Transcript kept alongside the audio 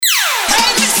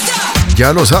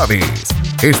Ya lo sabes,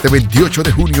 este 28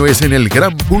 de junio es en el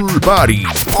Gran Pool Party.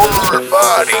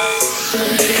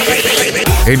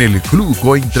 En el Club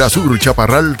Cointrasur,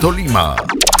 Chaparral, Tolima.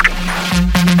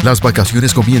 Las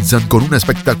vacaciones comienzan con una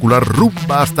espectacular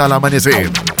rumba hasta el amanecer.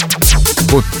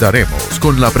 Contaremos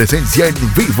con la presencia en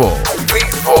vivo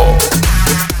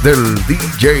del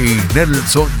DJ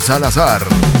Nelson Salazar.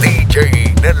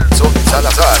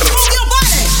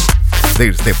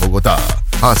 Desde Bogotá.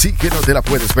 Así que no te la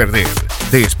puedes perder.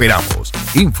 Te esperamos.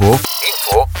 Info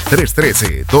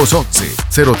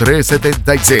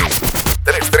 313-211-0376.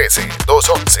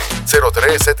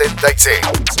 313-211-0376.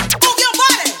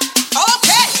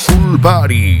 Pool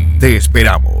Party. Te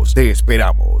esperamos.